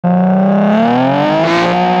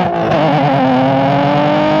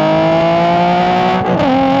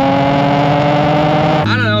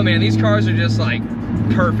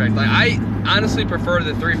perfect. Like, I honestly prefer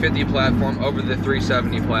the 350 platform over the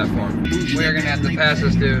 370 platform. We are gonna have to pass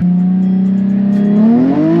this dude.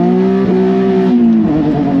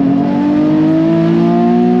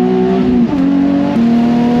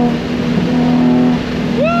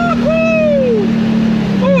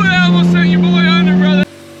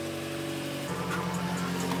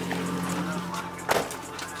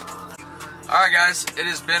 Alright guys, it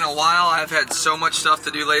has been a while. I've had so much stuff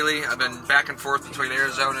to do lately. I've been back and forth between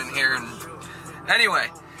Arizona and here. And anyway,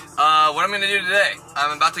 what I'm going to do today,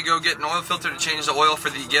 I'm about to go get an oil filter to change the oil for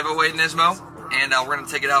the giveaway Nismo. And we're going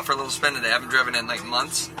to take it out for a little spin today. I haven't driven it in like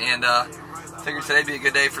months. And figured today'd be a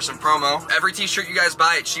good day for some promo. Every t-shirt you guys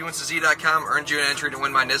buy at SheWantsToZ.com earns you an entry to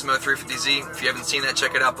win my Nismo 350Z. If you haven't seen that,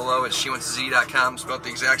 check it out below at SheWantsToZ.com. Spelled the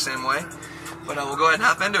exact same way. But we'll go ahead and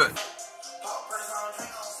hop into it.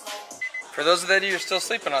 For those of you who are still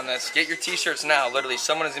sleeping on this, get your t-shirts now. Literally,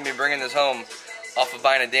 someone is going to be bringing this home off of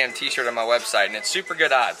buying a damn t-shirt on my website, and it's super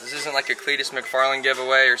good odds. This isn't like a Cletus McFarlane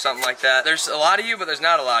giveaway or something like that. There's a lot of you, but there's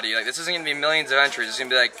not a lot of you. Like, this isn't going to be millions of entries. It's going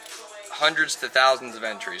to be like hundreds to thousands of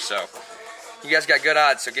entries. So you guys got good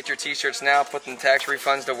odds, so get your t-shirts now, put them tax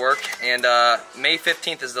refunds to work. And May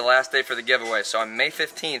 15th is the last day for the giveaway. So on May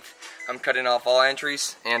 15th, I'm cutting off all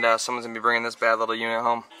entries, and someone's going to be bringing this bad little unit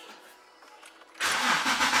home.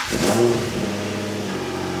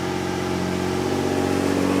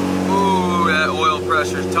 Ooh, that oil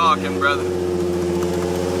pressure's talking, brother.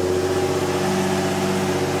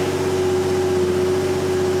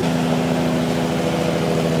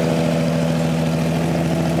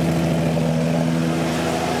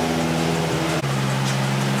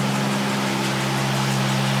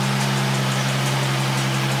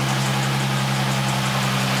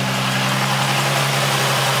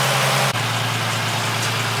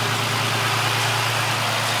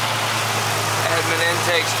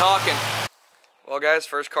 Intake's talking. Well guys,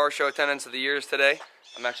 first car show attendance of the year is today.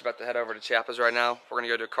 I'm actually about to head over to Chiapas right now. We're gonna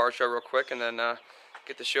go to a car show real quick and then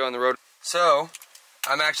get the show on the road. So,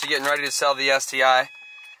 I'm actually getting ready to sell the STI.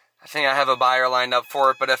 I think I have a buyer lined up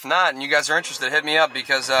for it, but if not, and you guys are interested, hit me up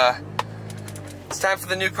because it's time for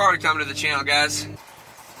the new car to come to the channel, guys.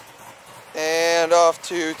 And off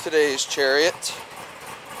to today's chariot.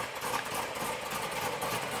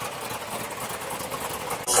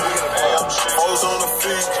 Hoes on the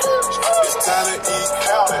feet, it's time to eat.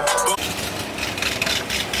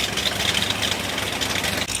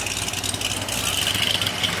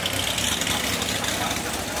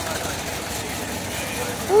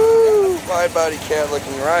 Woo! Wide body cat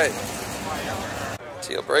looking right.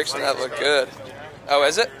 Teal brakes and that look good. Oh,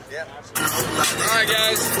 is it? Yeah. Alright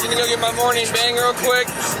guys, I'm gonna go get my morning bang real quick.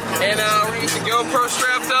 And we're gonna get the GoPro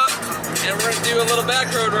strapped up. And we're gonna do a little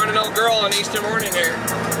back road running old girl on Easter morning here.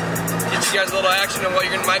 Get you guys a little action on what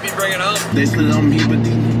you might be bringing home.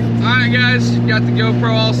 Alright guys, got the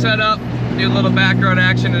GoPro all set up. Do a little back road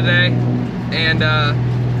action today. And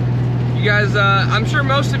you guys, I'm sure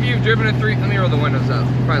most of you have driven a let me roll the windows up,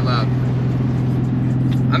 probably loud.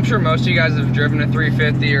 I'm sure most of you guys have driven a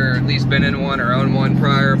 350 or at least been in one or owned one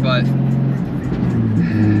prior, but I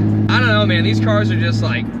don't know, man, these cars are just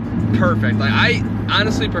like perfect. Like, I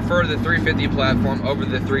honestly prefer the 350 platform over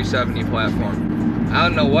the 370 platform. I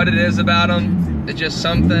don't know what it is about them. It's just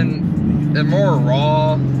something, they're more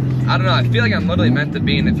raw. I don't know, I feel like I'm literally meant to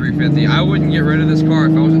be in the 350. I wouldn't get rid of this car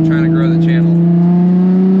if I wasn't trying to grow the channel.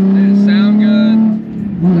 They just sound good,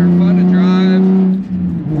 they're fun to drive.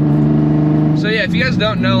 So yeah, if you guys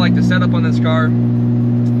don't know like the setup on this car,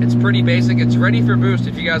 it's pretty basic. It's ready for boost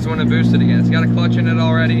if you guys want to boost it again. It's got a clutch in it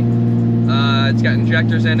already. It's got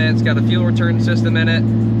injectors in it. It's got a fuel return system in it.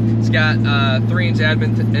 It's got 3-inch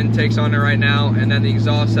admin intakes on it right now, and then the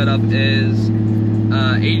exhaust setup is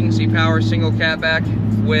agency power single catback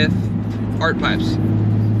with art pipes.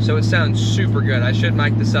 So it sounds super good. I should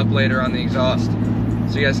mic this up later on the exhaust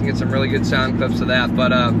so you guys can get some really good sound clips of that.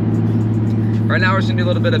 But right now we're just gonna do a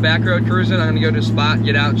little bit of back road cruising. I'm gonna go to a spot,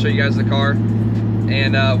 get out, and show you guys the car.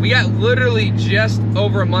 And we got literally just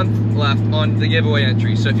over a month left on the giveaway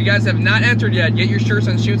entry. So if you guys have not entered yet, get your shirts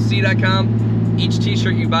on SheWantsToZ.com. Each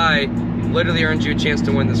t-shirt you buy literally earns you a chance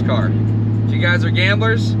to win this car. If you guys are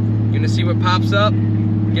gamblers, you're gonna see what pops up.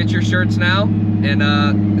 Get your shirts now. And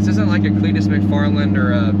this isn't like a Cletus McFarlane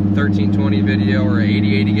or a 1320 video or a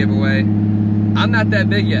 8080 giveaway. I'm not that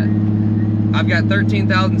big yet. I've got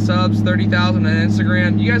 13,000 subs, 30,000 on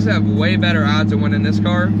Instagram. You guys have way better odds of winning this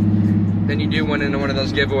car than you do winning one of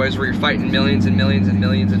those giveaways where you're fighting millions and millions and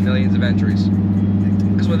millions and millions of entries.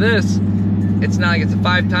 Because with this, it's not like it's a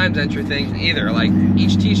 5 times entry thing either. Like,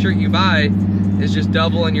 each t-shirt you buy is just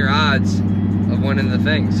doubling your odds of winning the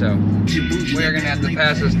thing. So we are gonna have to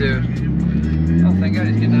pass this dude. Oh, thank God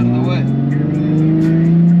he's getting out of the way.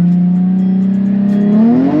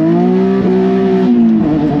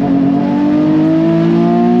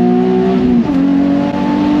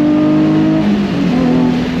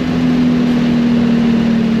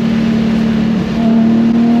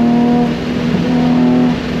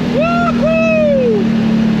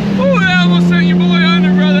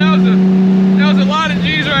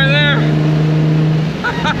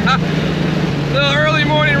 Little early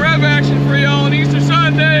morning rev action for y'all on Easter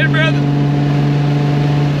Sunday, brother.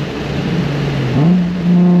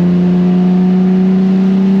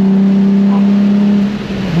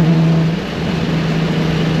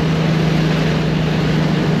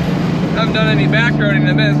 Haven't done any back roading in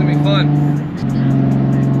a minute. It's gonna be fun.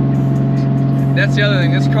 That's the other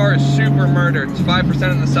thing. This car is super murdered. It's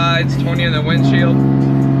 5% on the sides, 20 on the windshield.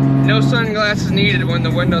 No sunglasses needed when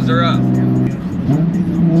the windows are up.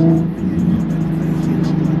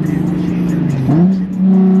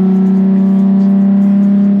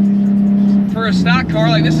 For a stock car,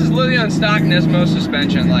 like this is literally on stock Nismo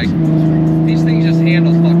suspension. Like these things just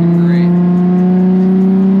handle fucking great.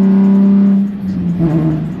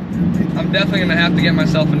 I'm definitely gonna have to get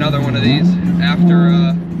myself another one of these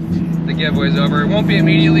after the giveaway's over. It won't be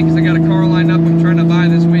immediately because I got a car lined up I'm trying to buy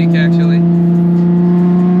this week actually.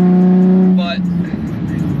 But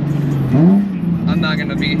I'm not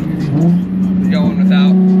gonna be going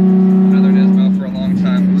without another Nismo for a long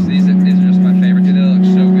time because these are just my favorite. Dude, they look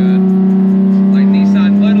so good. Like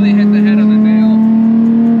Nissan literally hit the head on the nail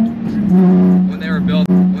when they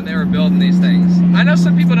were building these things. I know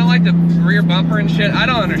some people don't like the rear bumper and shit. I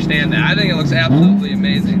don't understand that. I think it looks absolutely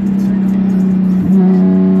amazing.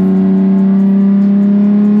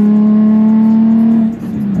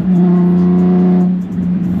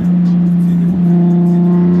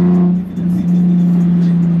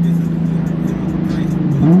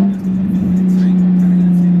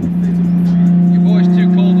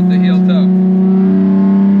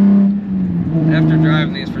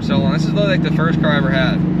 Like the first car I ever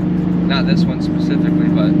had, not this one specifically,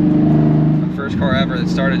 but the first car ever that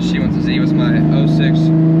started She Wants a Z was my 06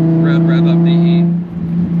 red Rev Up DE,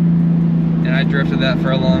 and I drifted that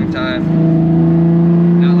for a long time.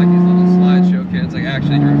 Not like these little slideshow kids, like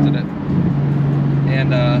actually drifted it.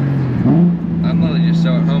 And I'm literally just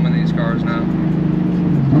so at home in these cars now,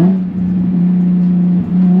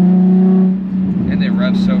 and they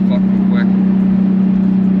rev so fucking quick.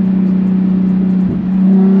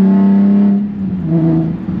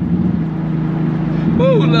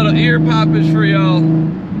 Ooh, little ear poppage for y'all.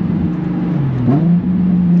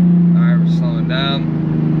 Alright, we're slowing down.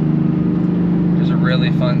 There's a really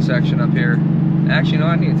fun section up here. Actually, no,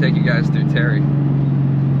 I need to take you guys through Terry.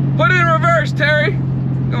 Put it in reverse, Terry!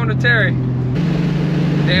 Going to Terry.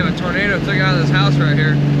 Damn, a tornado took out of this house right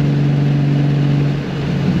here.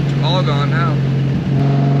 It's all gone now.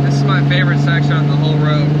 This is my favorite section on the whole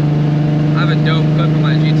road. I have a dope clip of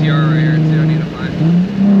my GTR right here too. I need to find it.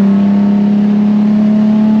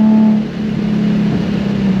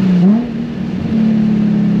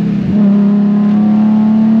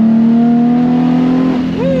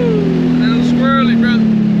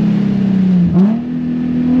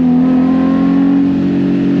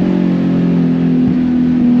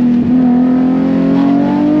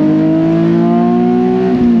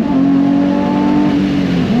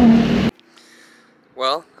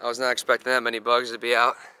 Well, I was not expecting that many bugs to be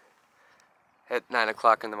out at 9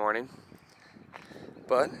 o'clock in the morning,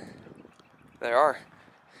 but there are.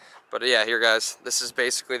 But yeah, here guys, this is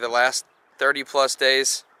basically the last 30 plus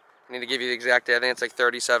days. I need to give you the exact day. I think it's like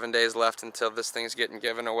 37 days left until this thing's getting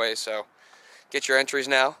given away, so get your entries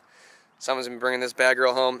now. Someone's been bringing this bad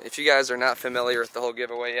girl home. If you guys are not familiar with the whole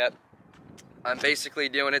giveaway yet, I'm basically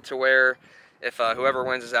doing it to where if whoever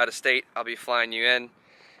wins is out of state, I'll be flying you in,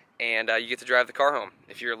 and you get to drive the car home.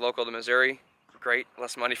 If you're local to Missouri, great,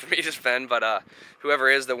 less money for me to spend, but whoever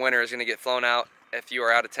is the winner is going to get flown out if you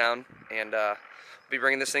are out of town, and we'll be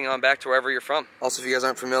bringing this thing on back to wherever you're from. Also, if you guys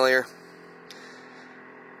aren't familiar,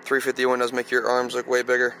 350 windows make your arms look way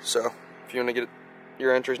bigger, so if you want to get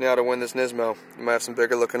your entries now to win this Nismo, you might have some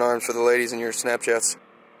bigger looking arms for the ladies in your Snapchats.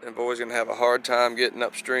 And boys going to have a hard time getting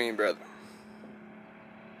upstream, brother.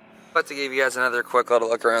 But to give you guys another quick little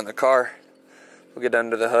look around the car, we'll get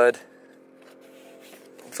under the hood,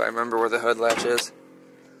 if I remember where the hood latch is.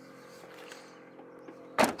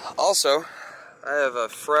 Also, I have a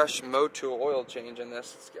fresh Motul oil change in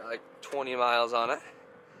this. It's got like 20 miles on it.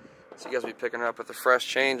 So you guys will be picking her up with a fresh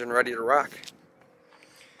change and ready to rock.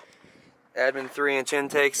 Admin 3-inch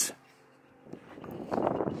intakes.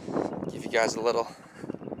 Give you guys a little.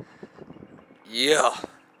 Yeah.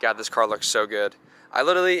 God, this car looks so good. I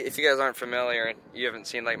literally, if you guys aren't familiar and you haven't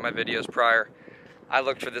seen like my videos prior, I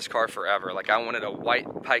looked for this car forever. Like, I wanted a white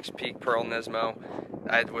Pikes Peak Pearl Nismo.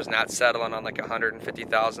 I was not settling on like a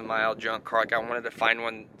 150,000 mile junk car. Like, I wanted to find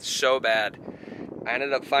one so bad. I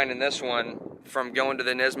ended up finding this one from going to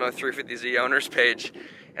the Nismo 350Z owners page,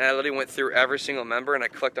 and I literally went through every single member and I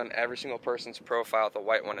clicked on every single person's profile with the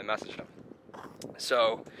white one and messaged them.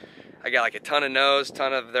 So I got like a ton of no's,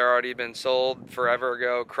 ton of they're already been sold forever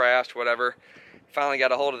ago, crashed, whatever. Finally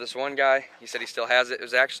got a hold of this one guy. He said he still has it. It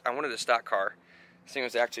was actually, I wanted a stock car. This thing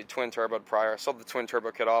was actually twin turboed prior. I sold the twin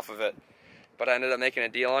turbo kit off of it, but I ended up making a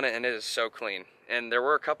deal on it, and it is so clean. And there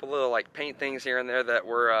were a couple little like paint things here and there that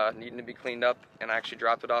were needing to be cleaned up, and I actually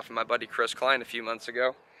dropped it off of my buddy Chris Klein a few months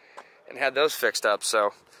ago and had those fixed up.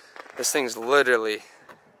 So this thing's literally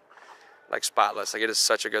like spotless. Like, it is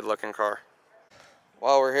such a good looking car.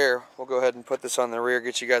 While we're here, we'll go ahead and put this on the rear,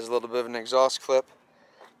 get you guys a little bit of an exhaust clip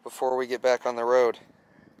before we get back on the road.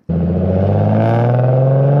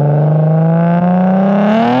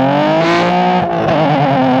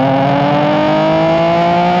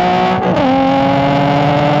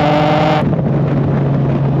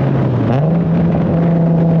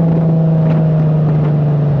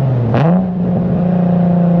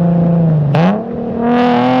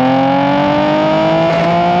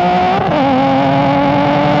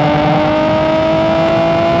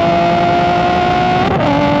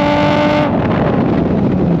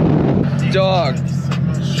 Dog,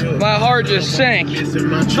 my heart just sank.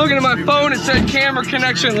 Looking at my phone, it said camera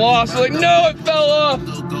connection lost. Like, no, it fell off.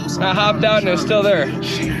 I hopped out and it was still there.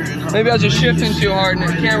 Maybe I was just shifting too hard and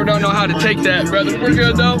the camera don't know how to take that, brother. We're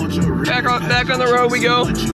good though. Back on the road we go.